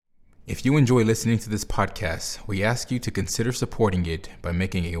If you enjoy listening to this podcast, we ask you to consider supporting it by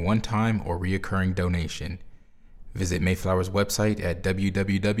making a one-time or reoccurring donation. Visit Mayflower's website at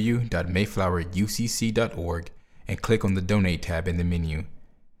www.mayflowerucc.org and click on the Donate tab in the menu.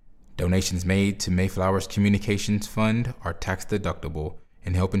 Donations made to Mayflower's Communications Fund are tax-deductible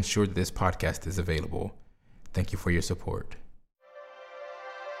and help ensure that this podcast is available. Thank you for your support.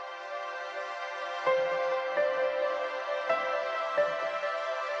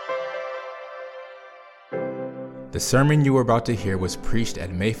 The sermon you are about to hear was preached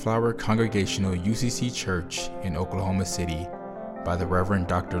at Mayflower Congregational UCC Church in Oklahoma City by the Reverend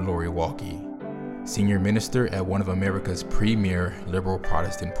Dr. Lori Walke, senior minister at one of America's premier liberal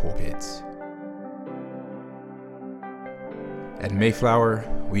Protestant pulpits. At Mayflower,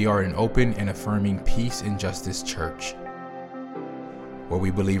 we are an open and affirming peace and justice church, where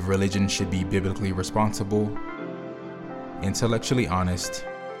we believe religion should be biblically responsible, intellectually honest,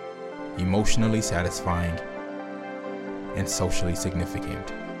 emotionally satisfying, and socially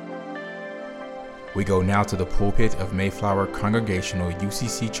significant. We go now to the pulpit of Mayflower Congregational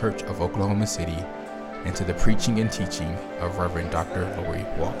UCC Church of Oklahoma City and to the preaching and teaching of Reverend Dr. Lori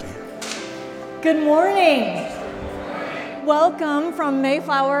Walke. Good morning. Welcome from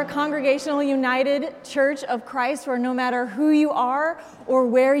Mayflower Congregational United Church of Christ, where no matter who you are or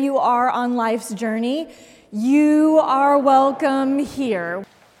where you are on life's journey, you are welcome here.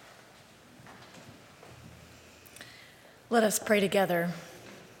 Let us pray together.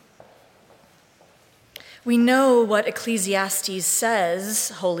 We know what Ecclesiastes says,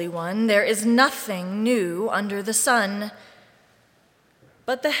 Holy One. There is nothing new under the sun.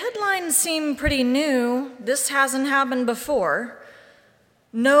 But the headlines seem pretty new. This hasn't happened before.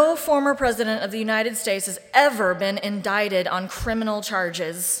 No former president of the United States has ever been indicted on criminal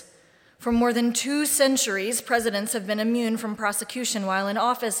charges. For more than 2 centuries, presidents have been immune from prosecution while in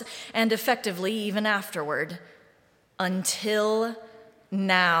office and effectively even afterward. Until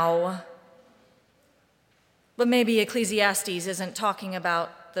now. But maybe Ecclesiastes isn't talking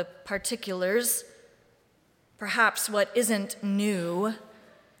about the particulars. Perhaps what isn't new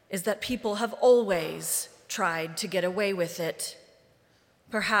is that people have always tried to get away with it.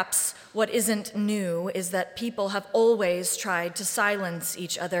 Perhaps what isn't new is that people have always tried to silence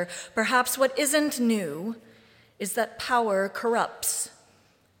each other. Perhaps what isn't new is that power corrupts,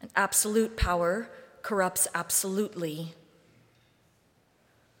 and absolute power corrupts absolutely.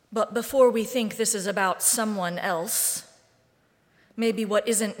 But before we think this is about someone else, maybe what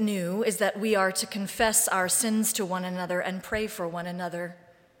isn't new is that we are to confess our sins to one another and pray for one another.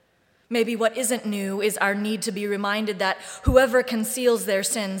 Maybe what isn't new is our need to be reminded that whoever conceals their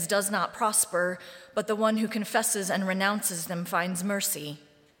sins does not prosper, but the one who confesses and renounces them finds mercy.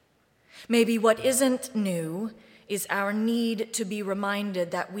 Maybe what isn't new is our need to be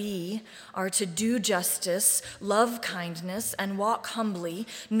reminded that we are to do justice, love kindness, and walk humbly,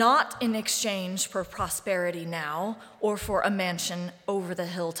 not in exchange for prosperity now or for a mansion over the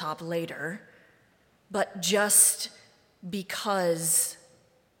hilltop later, but just because.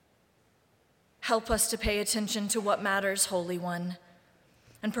 Help us to pay attention to what matters, Holy One.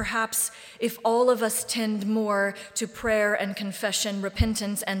 And perhaps if all of us tend more to prayer and confession,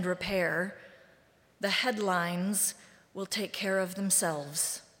 repentance and repair, the headlines will take care of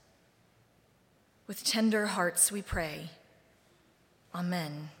themselves. With tender hearts we pray.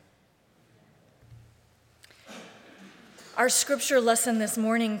 Amen. Our scripture lesson this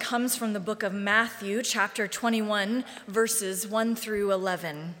morning comes from the book of Matthew, chapter 21, verses 1 through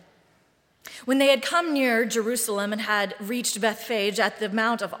 11. When they had come near Jerusalem and had reached Bethphage at the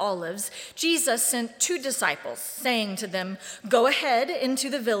Mount of Olives, Jesus sent 2 disciples, saying to them, "Go ahead into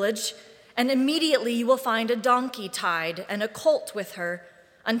the village, and immediately you will find a donkey tied and a colt with her.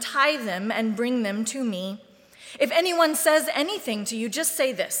 Untie them and bring them to me. If anyone says anything to you, just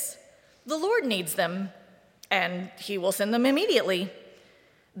say this: 'The Lord needs them,' and he will send them immediately."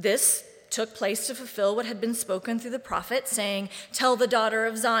 This took place to fulfill what had been spoken through the prophet, saying, "Tell the daughter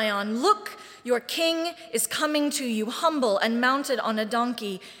of Zion, look, your king is coming to you, humble and mounted on a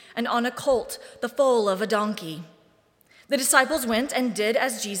donkey, and on a colt, the foal of a donkey." The disciples went and did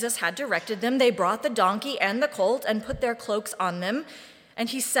as Jesus had directed them. They brought the donkey and the colt and put their cloaks on them, and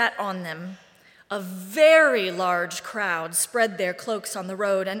he sat on them. A very large crowd spread their cloaks on the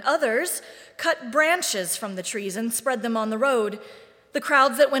road, and others cut branches from the trees and spread them on the road. The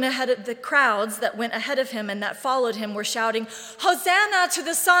crowds that went ahead of him and that followed him were shouting, "Hosanna to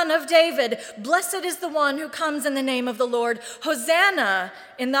the Son of David! Blessed is the one who comes in the name of the Lord! Hosanna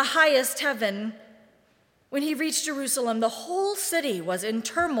in the highest heaven!" When he reached Jerusalem, the whole city was in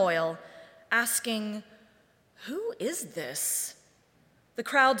turmoil, asking, "Who is this?" The The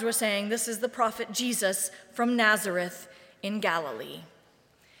crowds were saying, "This is the prophet Jesus from Nazareth in Galilee."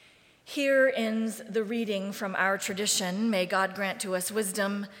 Here ends the reading from our tradition. May God grant to us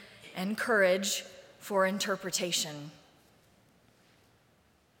wisdom and courage for interpretation.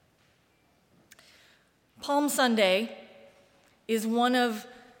 Palm Sunday is one of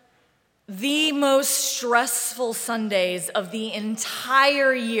the most stressful Sundays of the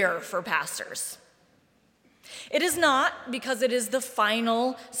entire year for pastors. It is not because it is the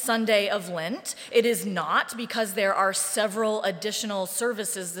final Sunday of Lent. It is not because there are several additional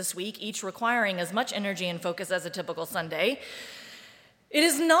services this week, each requiring as much energy and focus as a typical Sunday. It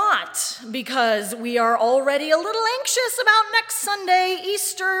is not because we are already a little anxious about next Sunday,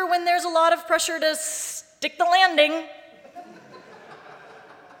 Easter, when there's a lot of pressure to stick the landing.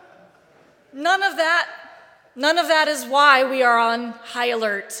 None of that is why we are on high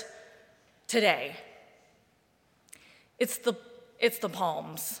alert today. It's the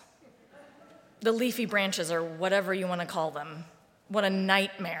palms, the leafy branches, or whatever you want to call them. What a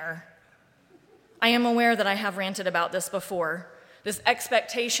nightmare. I am aware that I have ranted about this before. This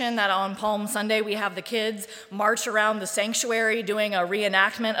expectation that on Palm Sunday we have the kids march around the sanctuary doing a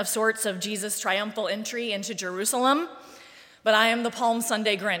reenactment of sorts of Jesus' triumphal entry into Jerusalem. But I am the Palm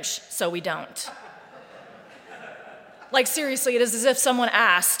Sunday Grinch, so we don't. Like, seriously, it is as if someone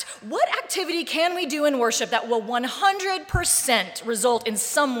asked, what activity can we do in worship that will 100% result in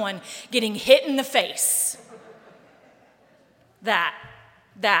someone getting hit in the face? That,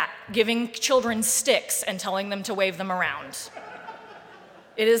 giving children sticks and telling them to wave them around.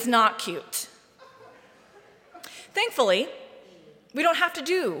 It is not cute. Thankfully, we don't have to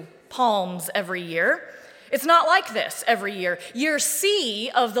do palms every year. It's not like this every year. Year C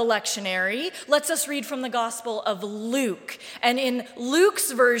of the lectionary lets us read from the Gospel of Luke. And in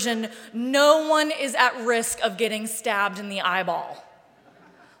Luke's version, no one is at risk of getting stabbed in the eyeball.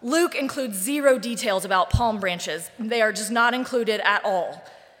 Luke includes 0 details about palm branches. They are just not included at all.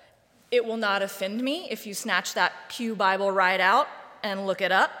 It will not offend me if you snatch that Pew Bible right out and look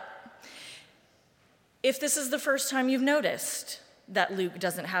it up. If this is the first time you've noticed that Luke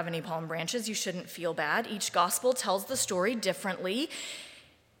doesn't have any palm branches, you shouldn't feel bad. Each gospel tells the story differently,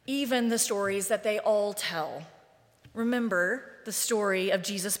 even the stories that they all tell. Remember the story of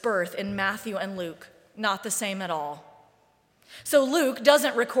Jesus' birth in Matthew and Luke, not the same at all. So Luke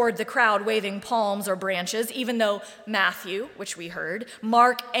doesn't record the crowd waving palms or branches, even though Matthew, which we heard,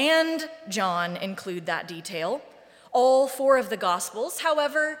 Mark, and John include that detail. All 4 of the gospels,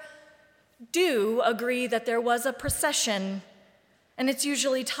 however, do agree that there was a procession, and it's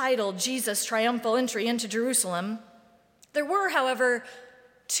usually titled Jesus' Triumphal Entry into Jerusalem. There were, however,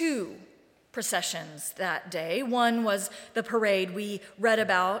 2 processions that day. One was the parade we read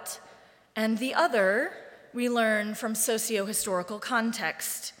about, and the other we learn from socio-historical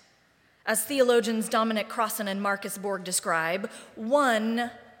context. As theologians Dominic Crossan and Marcus Borg describe,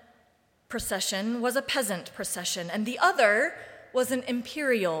 one procession was a peasant procession, and the other was an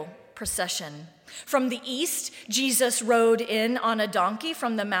imperial procession. From the east, Jesus rode in on a donkey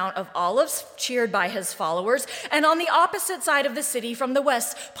from the Mount of Olives, cheered by his followers. And on the opposite side of the city, from the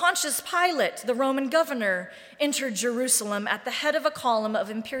west, Pontius Pilate, the Roman governor, entered Jerusalem at the head of a column of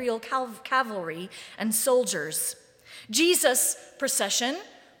imperial cavalry and soldiers. Jesus' procession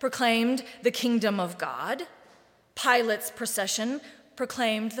proclaimed the kingdom of God. Pilate's procession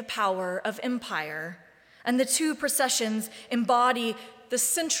proclaimed the power of empire. And the 2 processions embody the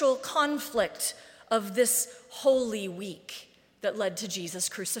central conflict of this Holy Week that led to Jesus'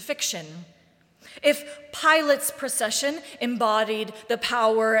 crucifixion. If Pilate's procession embodied the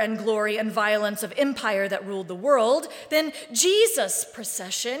power and glory and violence of empire that ruled the world, then Jesus'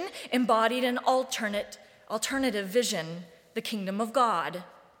 procession embodied an alternative vision, the kingdom of God.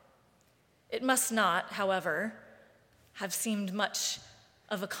 It must not, however, have seemed much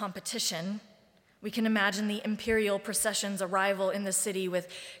of a competition. We can imagine the imperial procession's arrival in the city with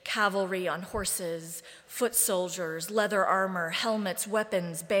cavalry on horses, foot soldiers, leather armor, helmets,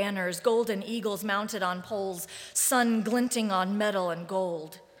 weapons, banners, golden eagles mounted on poles, sun glinting on metal and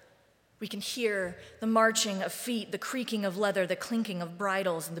gold. We can hear the marching of feet, the creaking of leather, the clinking of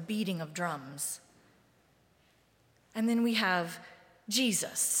bridles, and the beating of drums. And then we have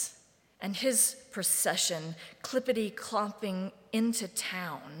Jesus and his procession clippity-clopping into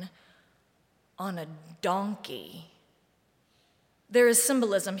town on a donkey. There is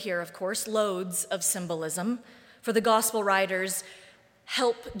symbolism here, of course, loads of symbolism, for the gospel writers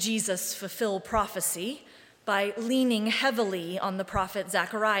help Jesus fulfill prophecy by leaning heavily on the prophet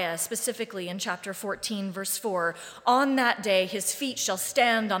Zechariah, specifically in chapter 14, verse 4. On that day his feet shall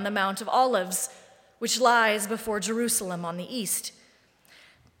stand on the Mount of Olives, which lies before Jerusalem on the east.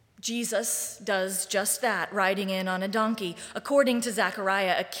 Jesus does just that, riding in on a donkey. According to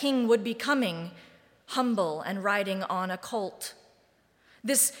Zechariah, a king would be coming, humble and riding on a colt.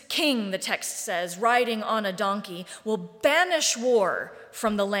 This king, the text says, riding on a donkey, will banish war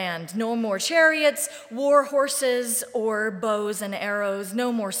from the land. No more chariots, war horses, or bows and arrows,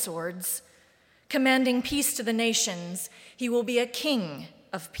 no more swords. Commanding peace to the nations, he will be a king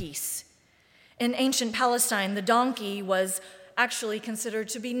of peace. In ancient Palestine, the donkey was actually considered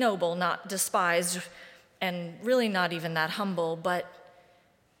to be noble, not despised, and really not even that humble, but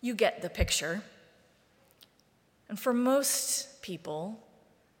you get the picture. And for most people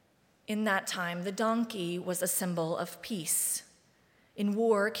in that time, the donkey was a symbol of peace. In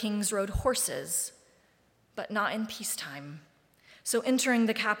war, kings rode horses, but not in peacetime. So entering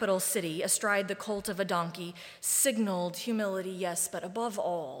the capital city astride the colt of a donkey signaled humility, yes, but above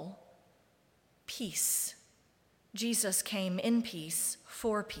all, peace. Jesus came in peace,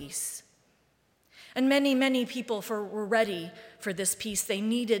 for peace. And many, many people were ready for this peace. They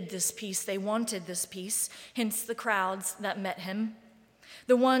needed this peace. They wanted this peace, hence the crowds that met him.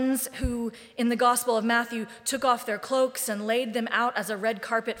 The ones who, in the Gospel of Matthew, took off their cloaks and laid them out as a red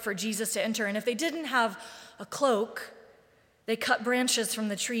carpet for Jesus to enter. And if they didn't have a cloak, they cut branches from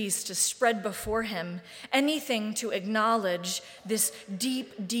the trees to spread before him, anything to acknowledge this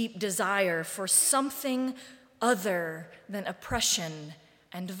deep, deep desire for something other than oppression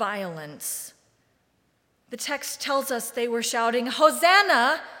and violence. The text tells us they were shouting,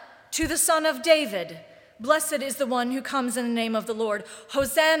 "Hosanna to the Son of David. Blessed is the one who comes in the name of the Lord.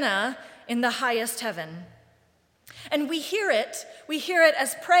 Hosanna in the highest heaven." And we hear it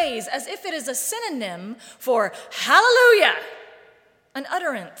as praise, as if it is a synonym for hallelujah, an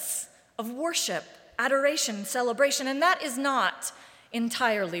utterance of worship, adoration, celebration. And that is not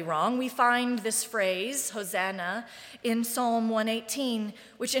entirely wrong. We find this phrase, Hosanna, in Psalm 118,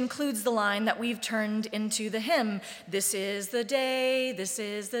 which includes the line that we've turned into the hymn, this is the day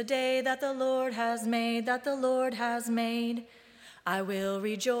that the Lord has made, that the Lord has made. I will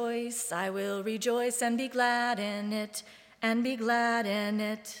rejoice and be glad in it, and be glad in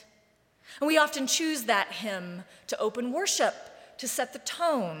it. And we often choose that hymn to open worship, to set the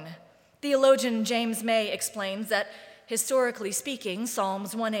tone. Theologian James May explains that historically speaking,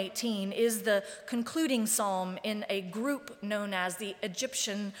 Psalms 118 is the concluding psalm in a group known as the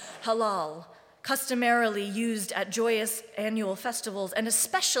Egyptian Hallel, customarily used at joyous annual festivals and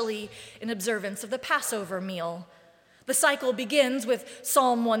especially in observance of the Passover meal. The cycle begins with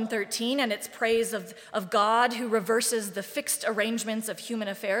Psalm 113 and its praise of God who reverses the fixed arrangements of human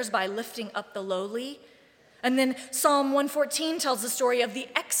affairs by lifting up the lowly. And then Psalm 114 tells the story of the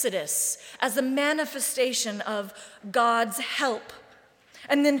Exodus as a manifestation of God's help.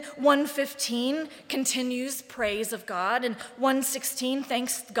 And then 115 continues praise of God, and 116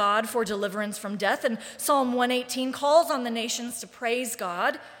 thanks God for deliverance from death, and Psalm 118 calls on the nations to praise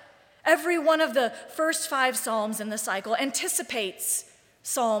God. Every one of the first 5 psalms in the cycle anticipates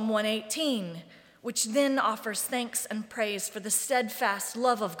Psalm 118, which then offers thanks and praise for the steadfast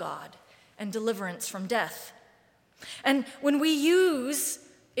love of God and deliverance from death. And when we use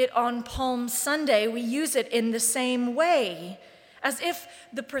it on Palm Sunday, we use it in the same way, as if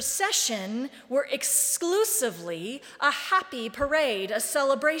the procession were exclusively a happy parade, a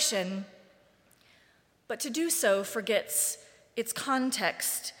celebration. But to do so forgets its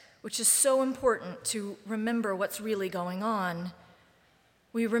context, which is so important to remember what's really going on.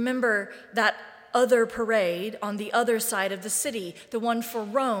 We remember that other parade on the other side of the city, the one for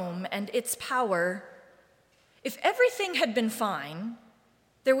Rome and its power. If everything had been fine,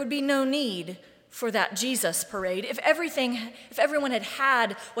 there would be no need for that Jesus parade. If everyone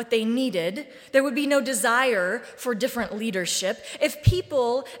had what they needed, there would be no desire for different leadership. If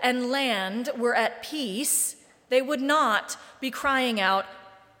people and land were at peace, they would not be crying out,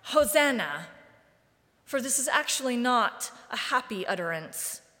 Hosanna, for this is actually not a happy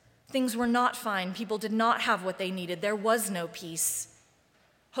utterance. Things were not fine. People did not have what they needed. There was no peace.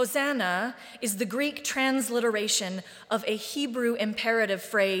 Hosanna is the Greek transliteration of a Hebrew imperative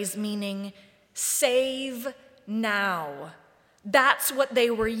phrase meaning save now. That's what they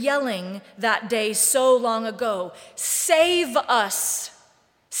were yelling that day so long ago. Save us,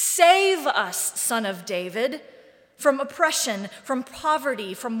 Son of David, from oppression, from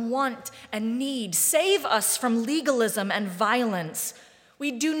poverty, from want and need. Save us from legalism and violence. We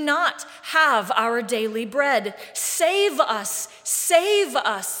do not have our daily bread. Save us, save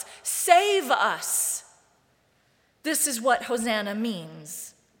us, save us. This is what Hosanna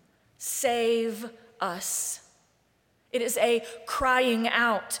means. Save us. It is a crying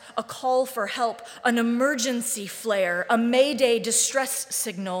out, a call for help, an emergency flare, a Mayday distress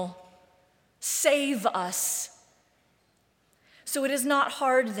signal. Save us. So it is not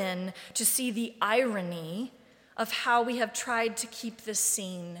hard then to see the irony of how we have tried to keep this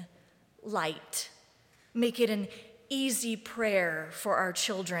scene light, make it an easy prayer for our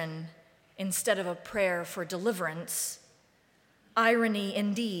children instead of a prayer for deliverance. Irony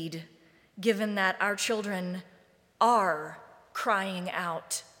indeed, given that our children are crying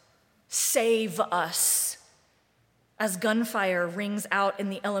out, "Save us," as gunfire rings out in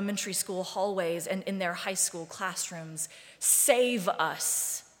the elementary school hallways and in their high school classrooms. Save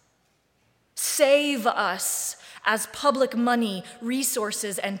us. Save us as public money,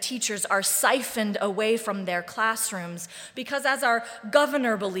 resources, and teachers are siphoned away from their classrooms. Because as our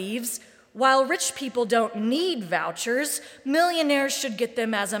governor believes, while rich people don't need vouchers, millionaires should get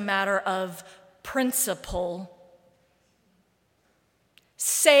them as a matter of principle.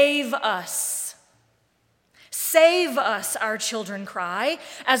 Save us. Save us, our children cry,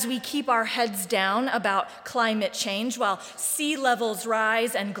 as we keep our heads down about climate change while sea levels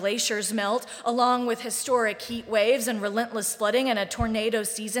rise and glaciers melt, along with historic heat waves and relentless flooding and a tornado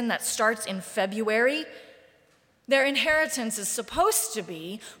season that starts in February. Their inheritance is supposed to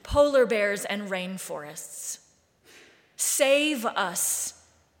be polar bears and rainforests. Save us,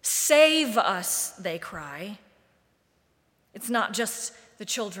 they cry. It's not just the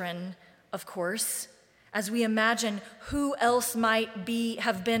children, of course. As we imagine who else might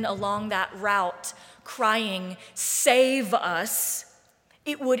have been along that route crying, "Save us,"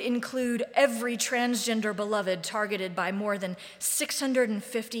 it would include every transgender beloved targeted by more than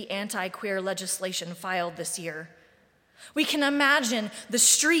 650 anti-queer legislation filed this year. We can imagine the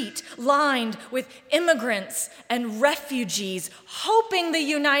street lined with immigrants and refugees, hoping the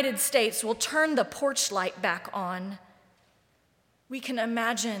United States will turn the porch light back on. We can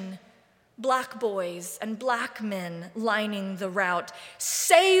imagine Black boys and Black men lining the route.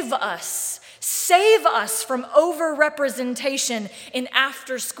 Save us from overrepresentation in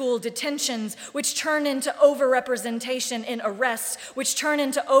after-school detentions, which turn into overrepresentation in arrests, which turn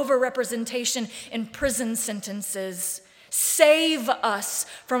into overrepresentation in prison sentences. Save us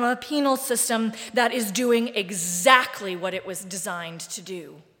from a penal system that is doing exactly what it was designed to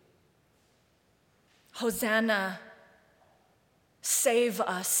do. Hosanna, save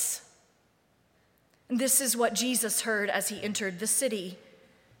us. This is what Jesus heard as he entered the city.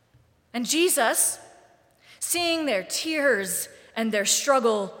 And Jesus, seeing their tears and their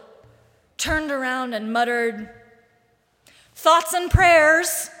struggle, turned around and muttered, "Thoughts and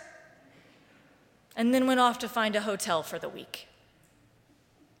prayers," and then went off to find a hotel for the week.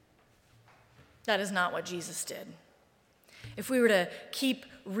 That is not what Jesus did. If we were to keep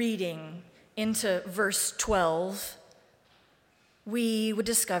reading into verse 12, we would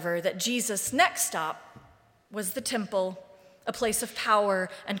discover that Jesus' next stop was the temple, a place of power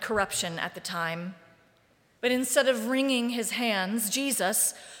and corruption at the time. But instead of wringing his hands,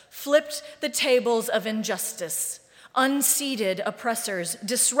 Jesus flipped the tables of injustice, unseated oppressors,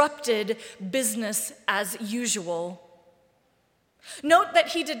 disrupted business as usual. Note that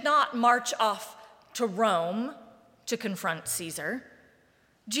he did not march off to Rome to confront Caesar.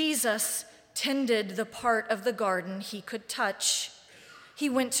 Jesus tended the part of the garden he could touch. He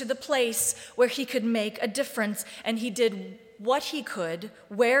went to the place where he could make a difference, and he did what he could,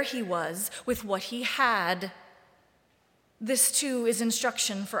 where he was, with what he had. This too is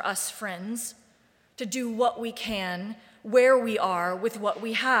instruction for us, friends, to do what we can, where we are, with what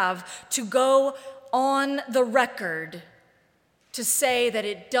we have, to go on the record to say that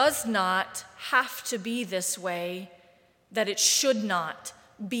it does not have to be this way, that it should not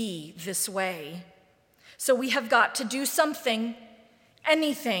be this way. So we have got to do something,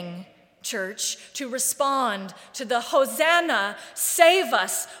 anything, church, to respond to the Hosanna, save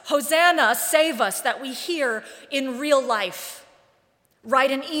us that we hear in real life.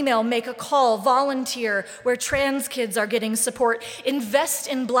 Write an email, make a call, volunteer where trans kids are getting support, invest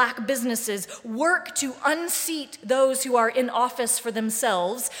in Black businesses, work to unseat those who are in office for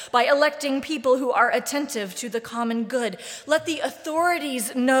themselves by electing people who are attentive to the common good. Let the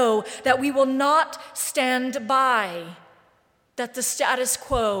authorities know that we will not stand by, that the status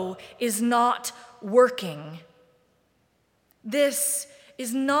quo is not working. This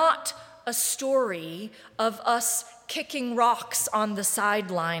is not a story of us kicking rocks on the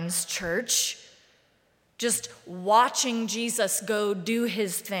sidelines, church, just watching Jesus go do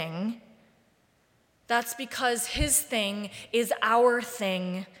his thing. That's because his thing is our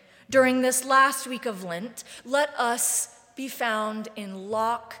thing. During this last week of Lent, let us be found in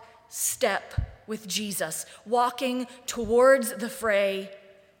lockstep with Jesus, walking towards the fray,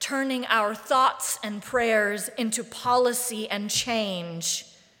 turning our thoughts and prayers into policy and change,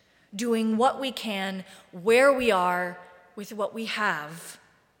 doing what we can, where we are, with what we have.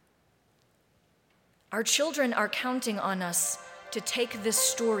 Our children are counting on us to take this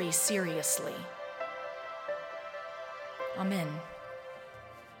story seriously. Amen.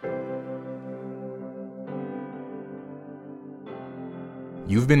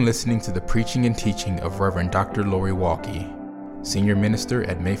 You've been listening to the preaching and teaching of Reverend Dr. Lori Walke, Senior Minister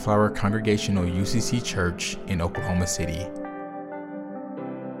at Mayflower Congregational UCC Church in Oklahoma City.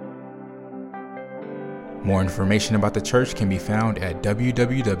 More information about the church can be found at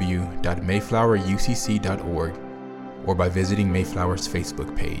www.mayflowerucc.org or by visiting Mayflower's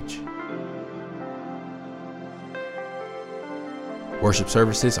Facebook page. Worship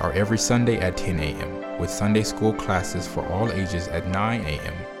services are every Sunday at 10 a.m., with Sunday school classes for all ages at 9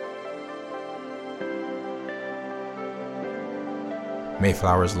 a.m.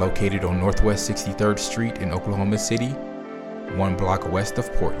 Mayflower is located on Northwest 63rd Street in Oklahoma City, 1 block west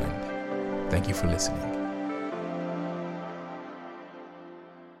of Portland. Thank you for listening.